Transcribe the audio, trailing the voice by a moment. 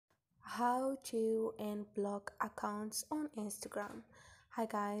How to unblock accounts on Instagram. Hi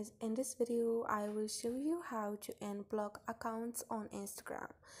guys, in this video I will show you how to unblock accounts on Instagram.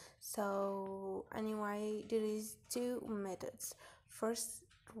 So anyway, there is two methods. First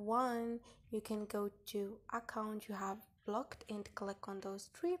one, you can go to account you have blocked and click on those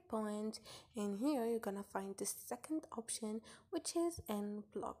 3 points, and here you're gonna find the second option, which is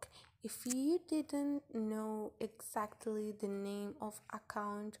unblock. If you didn't know exactly the name of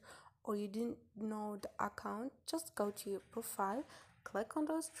account or you didn't know the account, just go to your profile, click on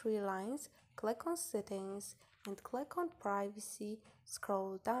those three lines, click on settings, and click on privacy.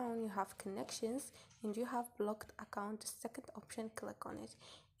 Scroll down, you have connections, and you have blocked account. The second option, click on it.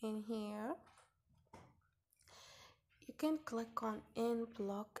 In here you can click on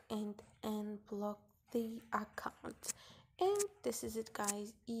unblock and unblock the account. And this is it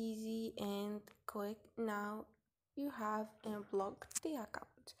guys, easy and quick. Now you have unblocked the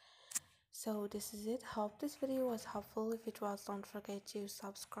account. So this is it. Hope this video was helpful. If it was, don't forget to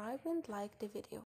subscribe and like the video.